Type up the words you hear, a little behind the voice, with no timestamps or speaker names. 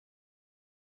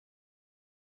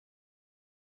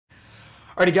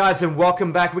Alrighty guys, and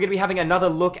welcome back. We're going to be having another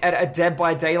look at a Dead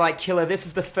by Daylight killer. This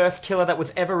is the first killer that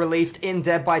was ever released in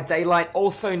Dead by Daylight,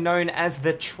 also known as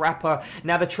the Trapper.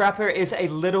 Now the Trapper is a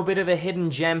little bit of a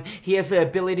hidden gem. He has the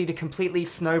ability to completely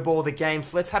snowball the game,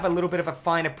 so let's have a little bit of a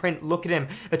finer print look at him.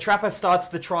 The Trapper starts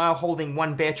the trial holding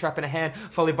one bear trap in a hand,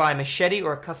 followed by a machete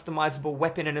or a customizable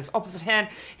weapon in his opposite hand.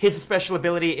 His special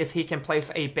ability is he can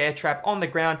place a bear trap on the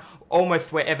ground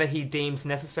almost wherever he deems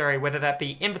necessary, whether that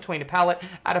be in between a pallet,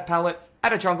 at a pallet,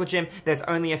 at a jungle gym. There's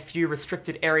only a few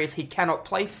restricted areas he cannot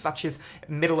place, such as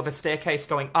middle of a staircase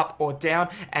going up or down,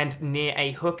 and near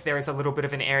a hook there is a little bit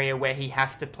of an area where he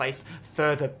has to place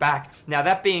further back. Now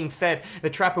that being said, the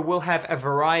Trapper will have a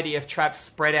variety of traps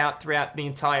spread out throughout the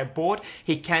entire board.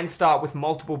 He can start with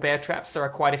multiple bear traps. There are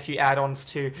quite a few add-ons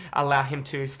to allow him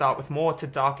to start with more, to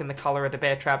darken the color of the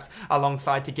bear traps,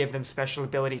 alongside to give them special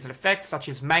abilities and effects, such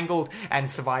as Mangled, and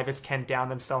survivors can down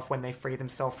themselves when they free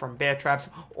themselves from bear traps,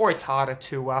 or it's harder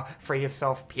to free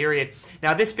yourself, period.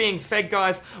 Now this being said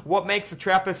guys, what makes the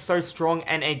Trapper so strong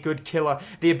and a good killer?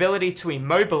 The ability to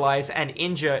immobilize and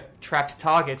injure trapped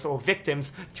targets or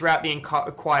victims throughout the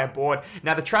entire board.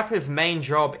 Now the Trapper's main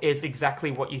job is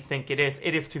exactly what you think it is.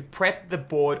 It is to prep the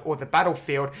board or the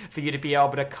battlefield for you to be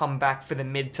able to come back for the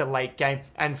mid to late game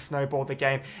and snowball the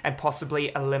game and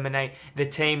possibly eliminate the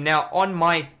team. Now on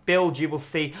my build you will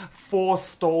see 4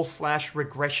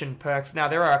 stall/regression perks. Now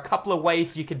there are a couple of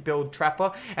ways you could build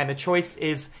Trapper, and the choice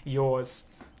is yours.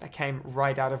 That came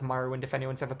right out of Morrowind, if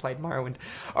anyone's ever played Morrowind.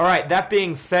 Alright, that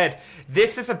being said,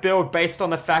 this is a build based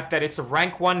on the fact that it's a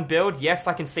rank 1 build. Yes,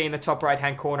 I can see in the top right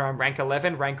hand corner I'm rank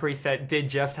 11. Rank reset did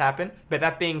just happen. But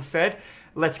that being said,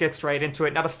 let's get straight into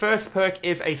it. Now the first perk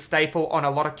is a staple on a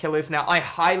lot of killers. Now I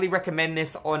highly recommend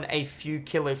this on a few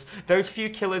killers. Those few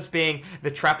killers being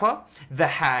the Trapper, the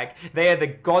Hag. They are the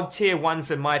god tier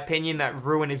ones in my opinion that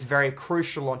Ruin is very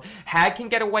crucial on. Hag can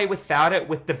get away without it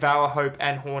with Devour Hope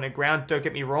and Haunted Ground, don't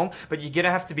get me wrong, but you're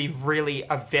gonna have to be really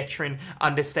a veteran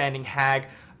understanding Hag,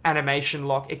 animation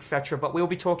lock, etc. But we'll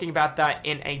be talking about that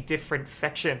in a different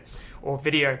section or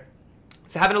video.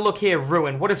 So having a look here,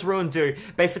 Ruin. What does Ruin do?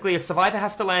 Basically, a survivor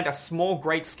has to land a small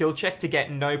great skill check to get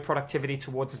no productivity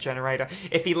towards the generator.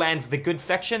 If he lands the good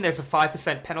section, there's a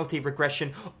 5% penalty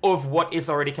regression of what is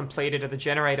already completed of the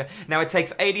generator. Now, it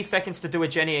takes 80 seconds to do a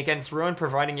Jenny against Ruin,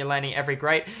 providing you're landing every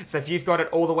great. So if you've got it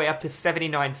all the way up to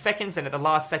 79 seconds, and at the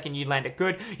last second you land it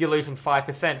good, you're losing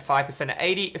 5%. 5% at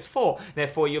 80 is 4.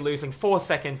 Therefore, you're losing 4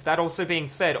 seconds. That also being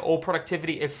said, all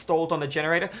productivity is stalled on the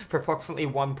generator for approximately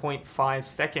 1.5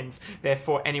 seconds. Therefore,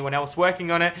 anyone else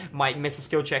working on it might miss a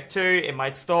skill check too, it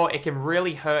might stall. It can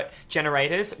really hurt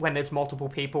generators when there's multiple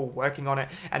people working on it.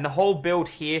 And the whole build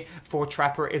here for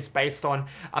Trapper is based on,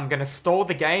 I'm going to stall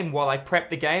the game while I prep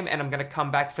the game, and I'm going to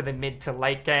come back for the mid to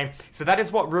late game. So that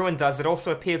is what Ruin does. It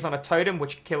also appears on a totem,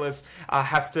 which killers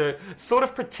has to sort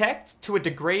of protect to a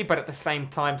degree, but at the same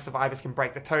time survivors can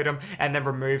break the totem and then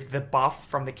remove the buff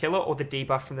from the killer or the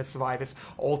debuff from the survivors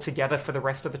altogether for the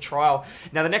rest of the trial.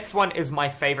 Now the next one is my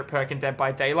favorite perk in Dead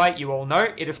by Daylight. You all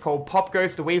know it is called Pop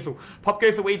Goes the Weasel. Pop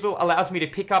Goes the Weasel allows me to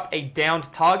pick up a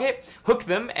downed target, hook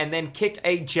them, and then kick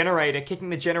a generator. Kicking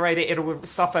the generator, it will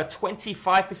suffer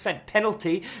 25%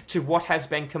 penalty to what has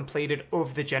been completed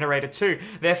of the generator too.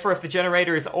 Therefore, if the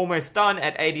generator is almost done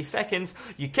at 80 seconds,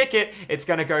 you kick it, it's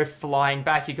going to go flying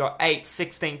back. You got 8,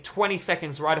 16, 20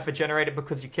 seconds right off a generator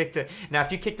because you kicked it. Now,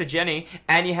 if you kicked a Jenny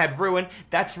and you had Ruin,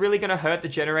 that's really going to hurt the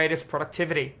generator's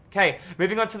productivity. Okay,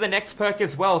 moving on to the next perk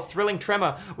as well, Thrilling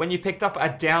Tremor, when you picked up a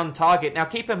down target. Now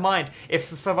keep in mind, if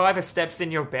the survivor steps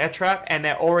in your bear trap and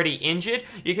they're already injured,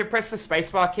 you can press the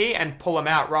spacebar key and pull them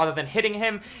out rather than hitting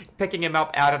him, picking him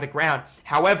up out of the ground.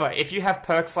 However, if you have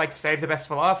perks like Save the Best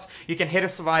for Last, you can hit a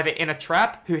survivor in a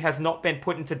trap who has not been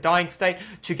put into dying state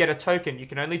to get a token. You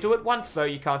can only do it once, so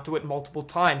you can't do it multiple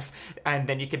times, and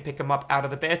then you can pick him up out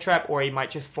of the bear trap, or he might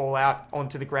just fall out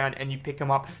onto the ground and you pick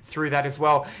him up through that as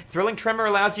well. Thrilling Tremor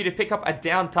allows you to pick up a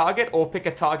down target or pick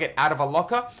a target out of a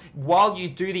locker. While you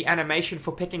do the animation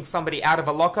for picking somebody out of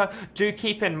a locker, do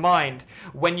keep in mind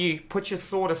when you put your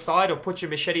sword aside or put your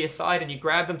machete aside and you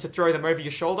grab them to throw them over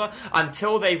your shoulder,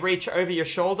 until they reach over your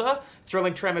shoulder,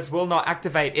 Thrilling Tremors will not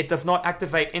activate. It does not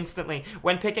activate instantly.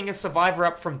 When picking a survivor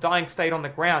up from dying state on the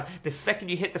ground, the second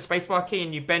you hit the spacebar key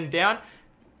and you bend down,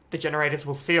 the generators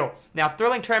will seal. Now,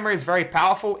 Thrilling Tremor is very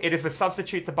powerful. It is a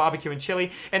substitute to barbecue and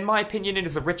chili. In my opinion, it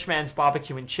is a rich man's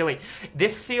barbecue and chili.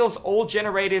 This seals all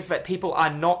generators that people are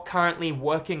not currently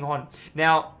working on.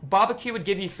 Now, barbecue would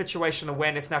give you situation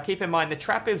awareness. Now, keep in mind, the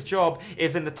trapper's job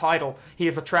is in the title. He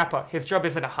is a trapper. His job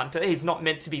isn't a hunter. He's not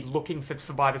meant to be looking for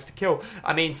survivors to kill.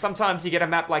 I mean, sometimes you get a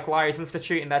map like Liar's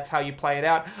Institute and that's how you play it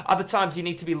out. Other times you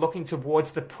need to be looking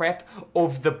towards the prep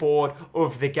of the board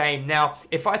of the game. Now,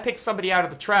 if I pick somebody out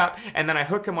of the trap and then I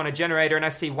hook him on a generator and I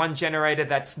see one generator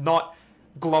that's not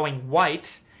glowing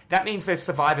white, that means there's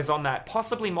survivors on that.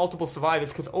 Possibly multiple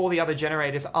survivors because all the other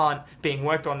generators aren't being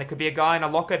worked on. There could be a guy in a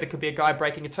locker, there could be a guy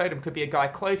breaking a totem, could be a guy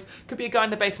close, could be a guy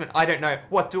in the basement. I don't know.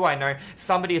 What do I know?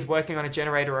 Somebody is working on a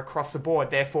generator across the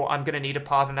board, therefore I'm going to need a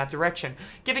path in that direction,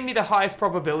 giving me the highest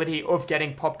probability of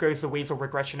getting Pop Goes the Weasel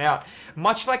regression out.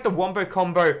 Much like the Wombo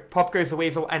combo Pop Goes the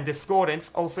Weasel and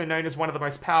Discordance, also known as one of the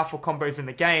most powerful combos in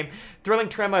the game, Thrilling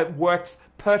Tremor works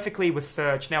perfectly with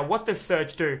Surge. Now, what does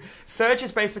Surge do? Surge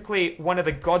is basically one of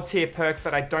the god tier perks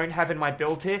that I don't have in my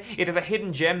build here. It is a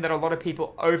hidden gem that a lot of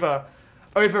people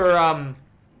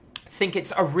think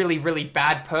it's a really, really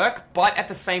bad perk, but at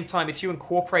the same time, if you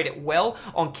incorporate it well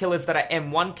on killers that are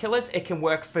M1 killers, it can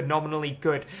work phenomenally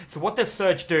good. So what does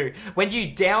Surge do? When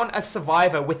you down a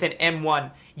survivor with an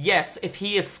M1, yes, if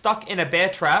he is stuck in a bear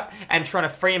trap and trying to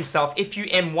free himself, if you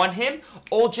M1 him,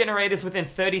 all generators within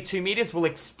 32 meters will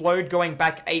explode, going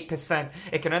back 8%.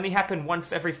 It can only happen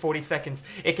once every 40 seconds.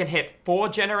 It can hit 4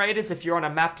 generators if you're on a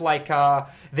map like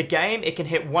the game. It can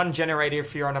hit 1 generator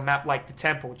if you're on a map like the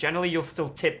temple. Generally, you'll still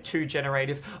tip 2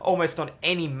 generators almost on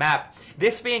any map.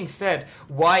 This being said,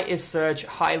 why is Surge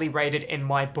highly rated in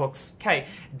my books? Okay,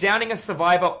 downing a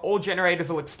survivor, all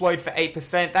generators will explode for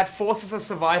 8%. That forces a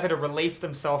survivor to release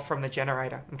themselves from the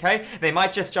generator, okay? They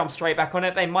might just jump straight back on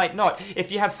it, they might not.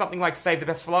 If you have something like Save the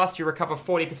Best for Last, you recover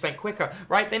 40% quicker,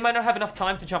 right? They might not have enough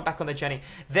time to jump back on the Jenny.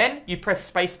 Then you press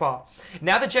spacebar.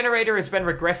 Now the generator has been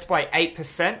regressed by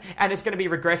 8% and it's going to be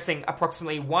regressing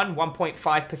approximately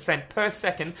 1.5% per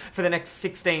second for the next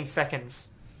 16 seconds.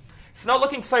 It's not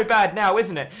looking so bad now,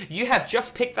 isn't it? You have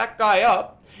just picked that guy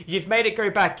up, you've made it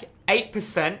go back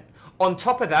 8%. On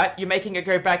top of that, you're making it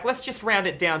go back, let's just round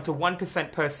it down to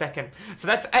 1% per second. So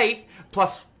that's 8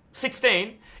 plus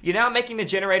 16. You're now making the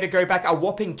generator go back a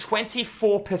whopping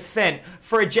 24%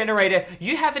 for a generator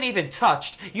you haven't even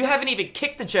touched. You haven't even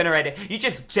kicked the generator. You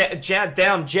just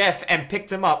down Jeff and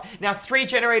picked him up. Now 3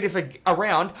 generators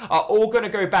around are all going to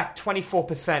go back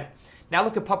 24%. Now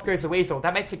look at Pop Goes the Weasel.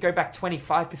 That makes it go back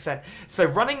 25%. So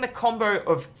running the combo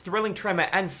of Thrilling Tremor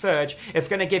and Surge is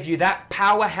going to give you that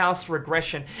powerhouse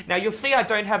regression. Now you'll see I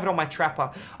don't have it on my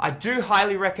Trapper. I do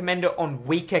highly recommend it on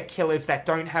weaker killers that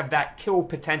don't have that kill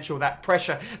potential, that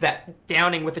pressure, that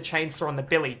downing with a chainsaw on the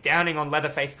Billy, downing on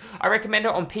Leatherface. I recommend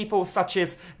it on people such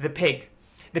as the Pig.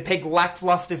 The Pig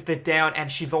Lackluster's the down, and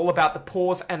she's all about the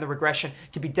pause and the regression.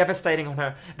 It can be devastating on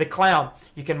her. The Clown,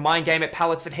 you can mind game at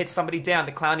pallets and hit somebody down.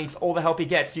 The Clown needs all the help he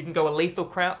gets. You can go a lethal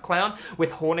Clown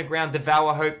with Horn Ground,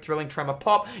 Devour, Hope, Thrilling Tremor,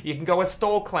 Pop. You can go a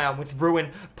Stall Clown with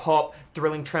Ruin, Pop,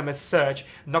 Thrilling Tremor, Surge.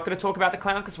 I'm not going to talk about the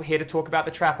Clown because we're here to talk about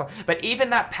the Trapper. But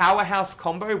even that powerhouse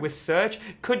combo with Surge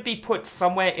could be put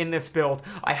somewhere in this build.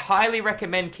 I highly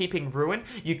recommend keeping Ruin.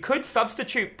 You could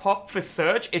substitute Pop for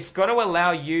Surge. It's going to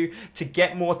allow you to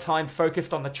get more time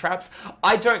focused on the traps.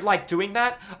 I don't like doing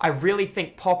that. I really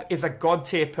think Pop is a god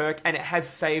tier perk and it has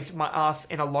saved my ass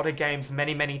in a lot of games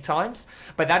many times.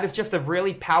 But that is just a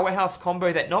really powerhouse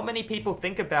combo that not many people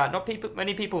think about,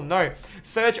 many people know.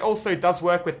 Surge also does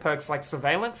work with perks like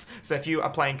Surveillance. So if you are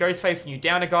playing Ghostface and you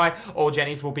down a guy, all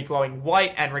Jennies will be glowing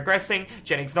white and regressing.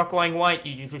 Jenny's not glowing white,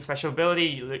 you use your special ability,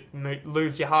 you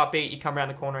lose your heartbeat, you come around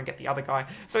the corner and get the other guy.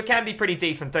 So it can be pretty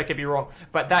decent, don't get me wrong.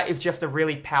 But that is just a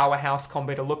really powerhouse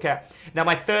combo to look at. Now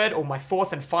my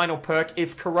fourth and final perk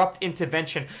is Corrupt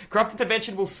Intervention. Corrupt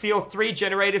Intervention will seal 3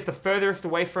 generators the furthest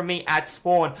away from me at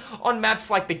spawn. On maps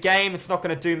like the game, it's not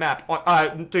going to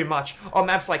do much. On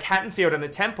maps like Hattonfield and the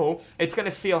Temple, it's going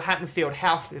to seal Hattonfield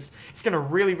houses. It's going to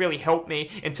really help me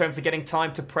in terms of getting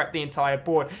time to prep the entire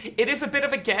board. It is a bit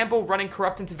of a gamble running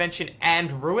Corrupt Intervention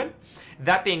and Ruin.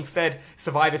 That being said,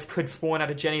 survivors could spawn at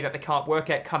a Jenny that they can't work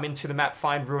at, come into the map,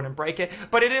 find Ruin and break it,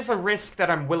 but it is a risk that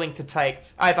I'm willing to take.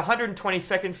 I have 120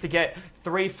 seconds to get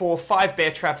 3, 4, 5 bear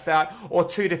traps out, or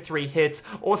 2 to 3 hits,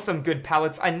 or some good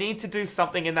pallets. I need to do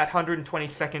something in that 120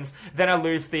 seconds, then I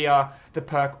lose the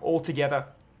perk altogether.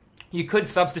 You could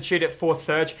substitute it for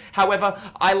Surge. However,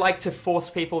 I like to force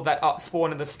people that up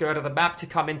spawn in the skirt of the map to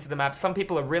come into the map. Some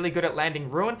people are really good at landing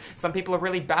Ruin. Some people are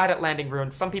really bad at landing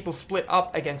Ruin. Some people split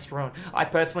up against Ruin. I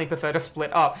personally prefer to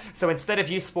split up. So instead of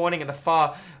you spawning in the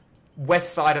far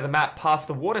west side of the map past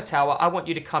the water tower, I want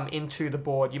you to come into the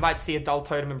board. You might see a dull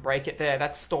totem and break it there.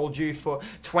 That stalled you for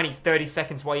 20, 30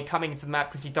 seconds while you're coming into the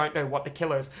map because you don't know what the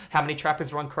killer is. How many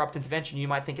trappers run corrupt intervention? You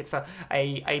might think it's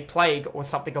a plague or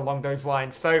something along those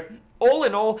lines. So all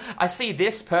in all, I see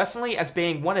this personally as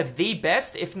being one of the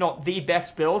best, if not the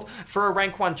best build for a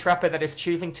rank 1 trapper that is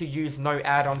choosing to use no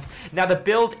add-ons. Now, the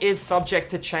build is subject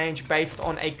to change based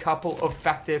on a couple of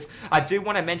factors. I do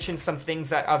want to mention some things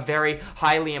that are very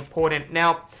highly important.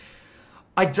 Now,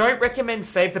 I don't recommend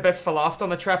save the best for last on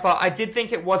the trapper. I did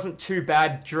think it wasn't too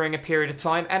bad during a period of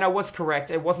time, and I was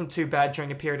correct. It wasn't too bad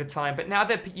during a period of time, but now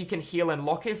that you can heal in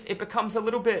lockers, it becomes a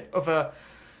little bit of a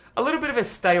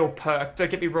stale perk, don't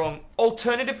get me wrong.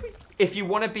 Alternatively, if you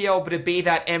want to be able to be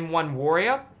that M1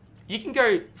 warrior, you can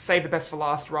go save the best for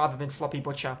last rather than sloppy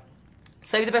butcher.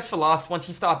 Save the best for last, once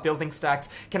you start building stacks,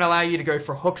 can allow you to go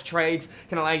for hook trades,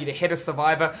 can allow you to hit a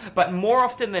survivor, but more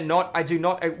often than not, I do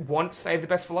not want save the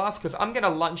best for last, because I'm going to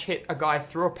lunge hit a guy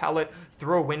through a pallet,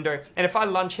 through a window, and if I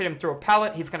lunge hit him through a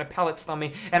pallet, he's going to pallet stun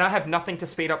me, and I have nothing to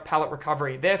speed up pallet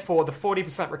recovery. Therefore, the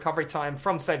 40% recovery time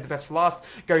from save the best for last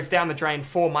goes down the drain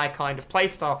for my kind of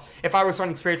playstyle. If I was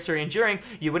running Spirit Fury Enduring,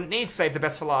 you wouldn't need save the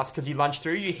best for last, because you lunge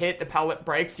through, you hit, the pallet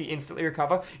breaks, you instantly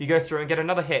recover, you go through and get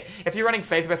another hit. If you're running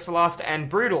save the best for last and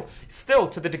brutal, still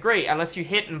to the degree, unless you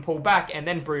hit and pull back and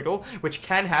then brutal, which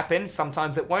can happen,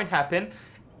 sometimes it won't happen,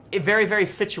 very, very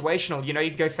situational. You know, you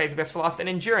can go save the best for last and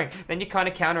enduring, then you're kind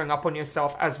of countering up on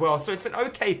yourself as well. So it's an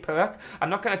okay perk. I'm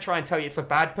not going to try and tell you it's a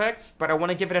bad perk, but I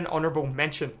want to give it an honorable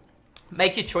mention.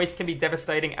 Make your choice can be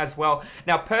devastating as well.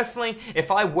 Now, personally, if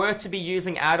I were to be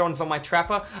using add-ons on my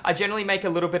trapper, I generally make a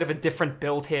little bit of a different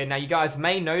build here. Now, you guys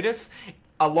may notice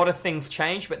a lot of things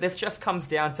change, but this just comes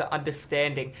down to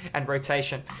understanding and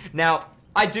rotation. Now,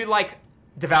 I do like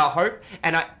Devour Hope,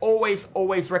 and I always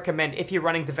recommend, if you're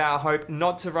running Devour Hope,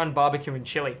 not to run Barbecue and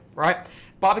Chili, right?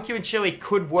 Barbecue and Chili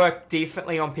could work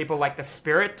decently on people like the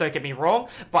Spirit, don't get me wrong,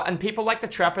 but on people like the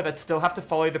Trapper that still have to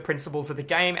follow the principles of the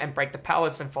game and break the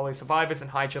pallets and follow survivors and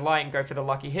hide your light and go for the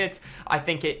lucky hits, I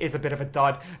think it is a bit of a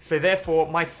dud. So therefore,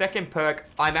 my second perk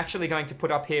I'm actually going to put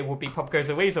up here will be Pop Goes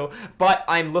the Weasel, but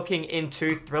I'm looking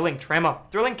into Thrilling Tremor.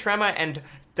 Thrilling Tremor and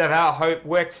Devour Hope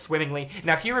works swimmingly.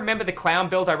 Now, if you remember the clown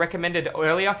build I recommended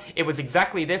earlier, it was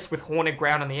exactly this with Haunted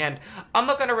Ground on the end. I'm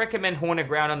not going to recommend Haunted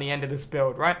Ground on the end of this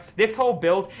build, right? This whole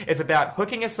build is about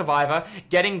hooking a survivor,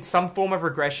 getting some form of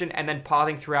regression, and then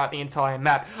pathing throughout the entire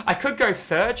map. I could go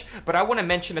Surge, but I want to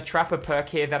mention a Trapper perk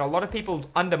here that a lot of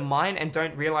people undermine and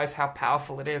don't realize how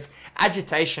powerful it is.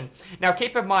 Agitation. Now,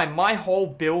 keep in mind, my whole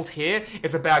build here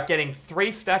is about getting 3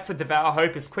 stacks of Devour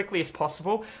Hope as quickly as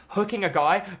possible, hooking a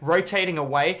guy, rotating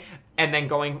away, and then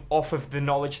going off of the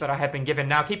knowledge that I have been given.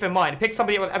 Now, keep in mind, pick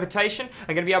somebody with Agitation,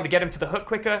 I'm going to be able to get him to the hook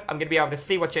quicker, I'm going to be able to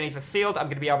see what Jennies are sealed, I'm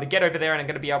going to be able to get over there, and I'm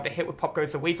going to be able to hit with Pop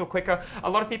Goes the Weasel quicker. A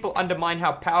lot of people undermine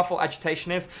how powerful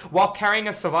Agitation is. While carrying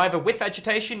a survivor with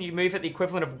Agitation, you move at the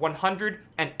equivalent of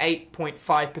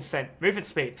 108.5% movement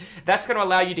speed. That's going to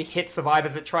allow you to hit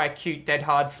survivors that try a cute dead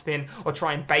hard spin or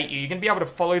try and bait you. You're going to be able to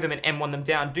follow them and M1 them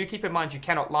down. Do keep in mind you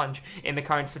cannot lunge in the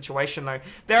current situation though.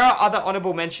 There are other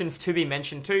honorable mentions to be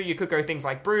mentioned too. You could go things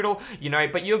like Brutal, you know,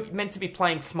 but you're meant to be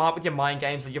playing smart with your mind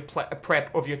games or your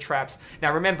prep of your traps.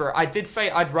 Now remember, I did say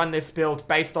I'd run this build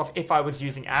based off if I was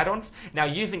using add-ons. Now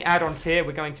using add-ons here,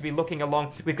 we're going to be looking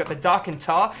along. We've got the Darkened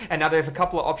Tar, and now there's a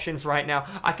couple of options right now.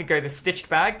 I could go the Stitched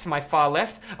Bag to my far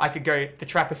left. I could go the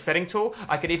Trapper Setting Tool.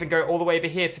 I could even go all the way over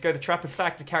here to go the Trapper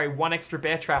Sack to carry 1 extra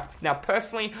bear trap. Now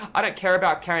personally, I don't care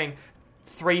about carrying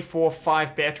 3, 4,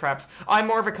 5 bear traps. I'm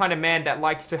more of a kind of man that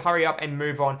likes to hurry up and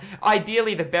move on.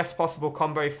 Ideally, the best possible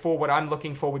combo for what I'm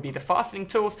looking for would be the fastening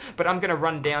tools, but I'm going to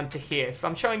run down to here. So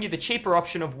I'm showing you the cheaper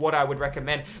option of what I would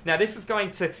recommend. Now this is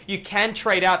going to, you can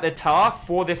trade out the tar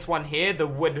for this one here, the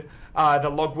wood, the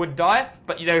logwood dye,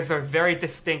 but there's a very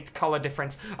distinct color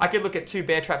difference. I could look at 2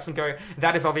 bear traps and go,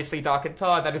 that is obviously Darkened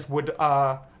Tar, that is wood,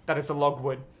 that is the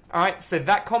logwood. Alright, so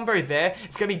that combo there,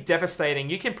 it's going to be devastating.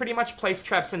 You can pretty much place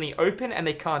traps in the open and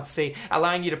they can't see,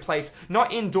 allowing you to place,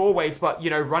 not in doorways, but, you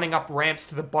know, running up ramps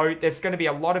to the boat. There's going to be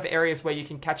a lot of areas where you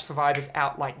can catch survivors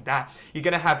out like that. You're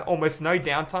going to have almost no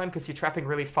downtime because you're trapping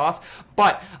really fast,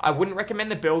 but I wouldn't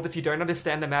recommend the build if you don't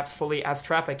understand the maps fully as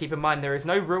Trapper. Keep in mind, there is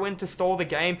no ruin to stall the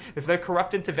game. There's no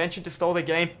corrupt intervention to stall the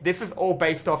game. This is all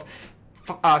based off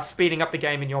speeding up the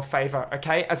game in your favor,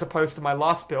 okay? As opposed to my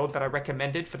last build that I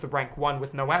recommended for the rank 1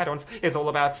 with no add-ons is all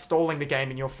about stalling the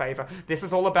game in your favor. This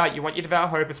is all about you want your Devour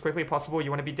Hope as quickly as possible. You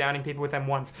want to be downing people with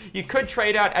M1s. You could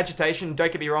trade out Agitation,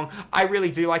 don't get me wrong. I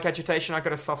really do like Agitation. I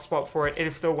got a soft spot for it. It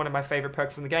is still one of my favorite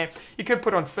perks in the game. You could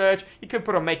put on Surge. You could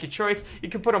put on Make Your Choice. You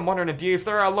could put on Modern Abuse.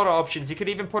 There are a lot of options. You could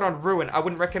even put on Ruin. I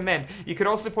wouldn't recommend. You could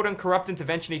also put on Corrupt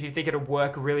Intervention if you think it'll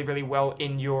work really, really well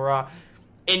in your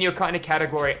kind of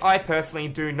category. I personally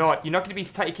do not. You're not going to be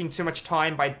taking too much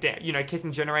time by,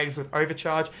 kicking generators with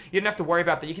overcharge. You don't have to worry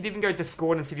about that. You could even go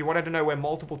Discordance if you wanted to know where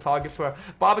multiple targets were.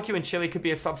 Barbecue and Chili could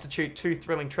be a substitute to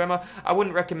Thrilling Tremor. I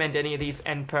wouldn't recommend any of these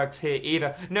end perks here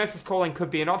either. Nurse's Calling could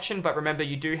be an option, but remember,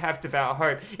 you do have Devour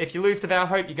Hope. If you lose Devour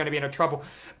Hope, you're going to be in trouble.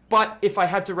 But if I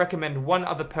had to recommend one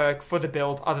other perk for the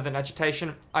build other than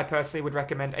Agitation, I personally would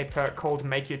recommend a perk called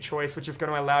Make Your Choice, which is going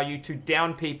to allow you to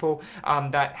down people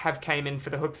that have came in for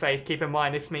the hook save. Keep in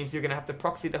mind, this means you're going to have to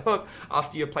proxy the hook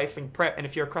after you're placing prep, and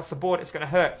if you're across the board, it's going to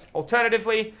hurt.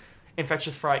 Alternatively,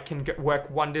 Infectious Fright can work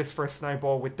wonders for a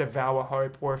snowball with Devour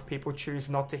Hope, or if people choose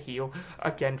not to heal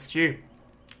against you.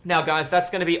 Now, guys,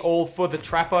 that's going to be all for the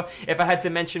Trapper. If I had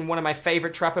to mention one of my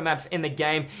favorite Trapper maps in the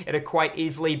game, it'd quite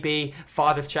easily be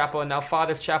Father's Chapel. Now,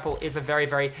 Father's Chapel is a very,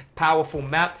 very powerful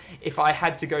map. If I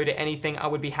had to go to anything, I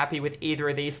would be happy with either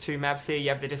of these two maps here. You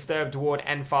have the Disturbed Ward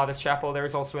and Father's Chapel. There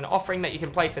is also an offering that you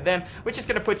can play for them, which is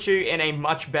going to put you in a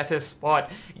much better spot.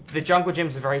 The Jungle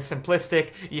Gyms are very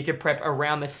simplistic. You can prep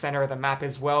around the center of the map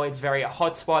as well. It's very a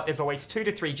hot spot. There's always 2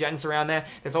 to 3 gens around there.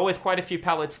 There's always quite a few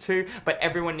pallets too, but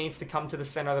everyone needs to come to the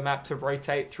center of the map to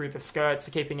rotate through the skirts.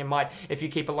 So keeping in mind, if you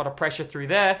keep a lot of pressure through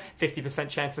there, 50%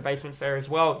 chance the basement's there as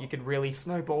well, you could really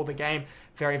snowball the game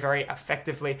very, very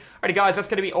effectively. Alrighty, guys, that's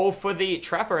going to be all for the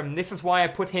Trapper, and this is why I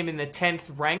put him in the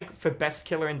 10th rank for best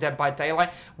killer in Dead by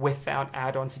Daylight without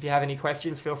add-ons. If you have any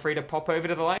questions, feel free to pop over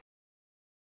to the line.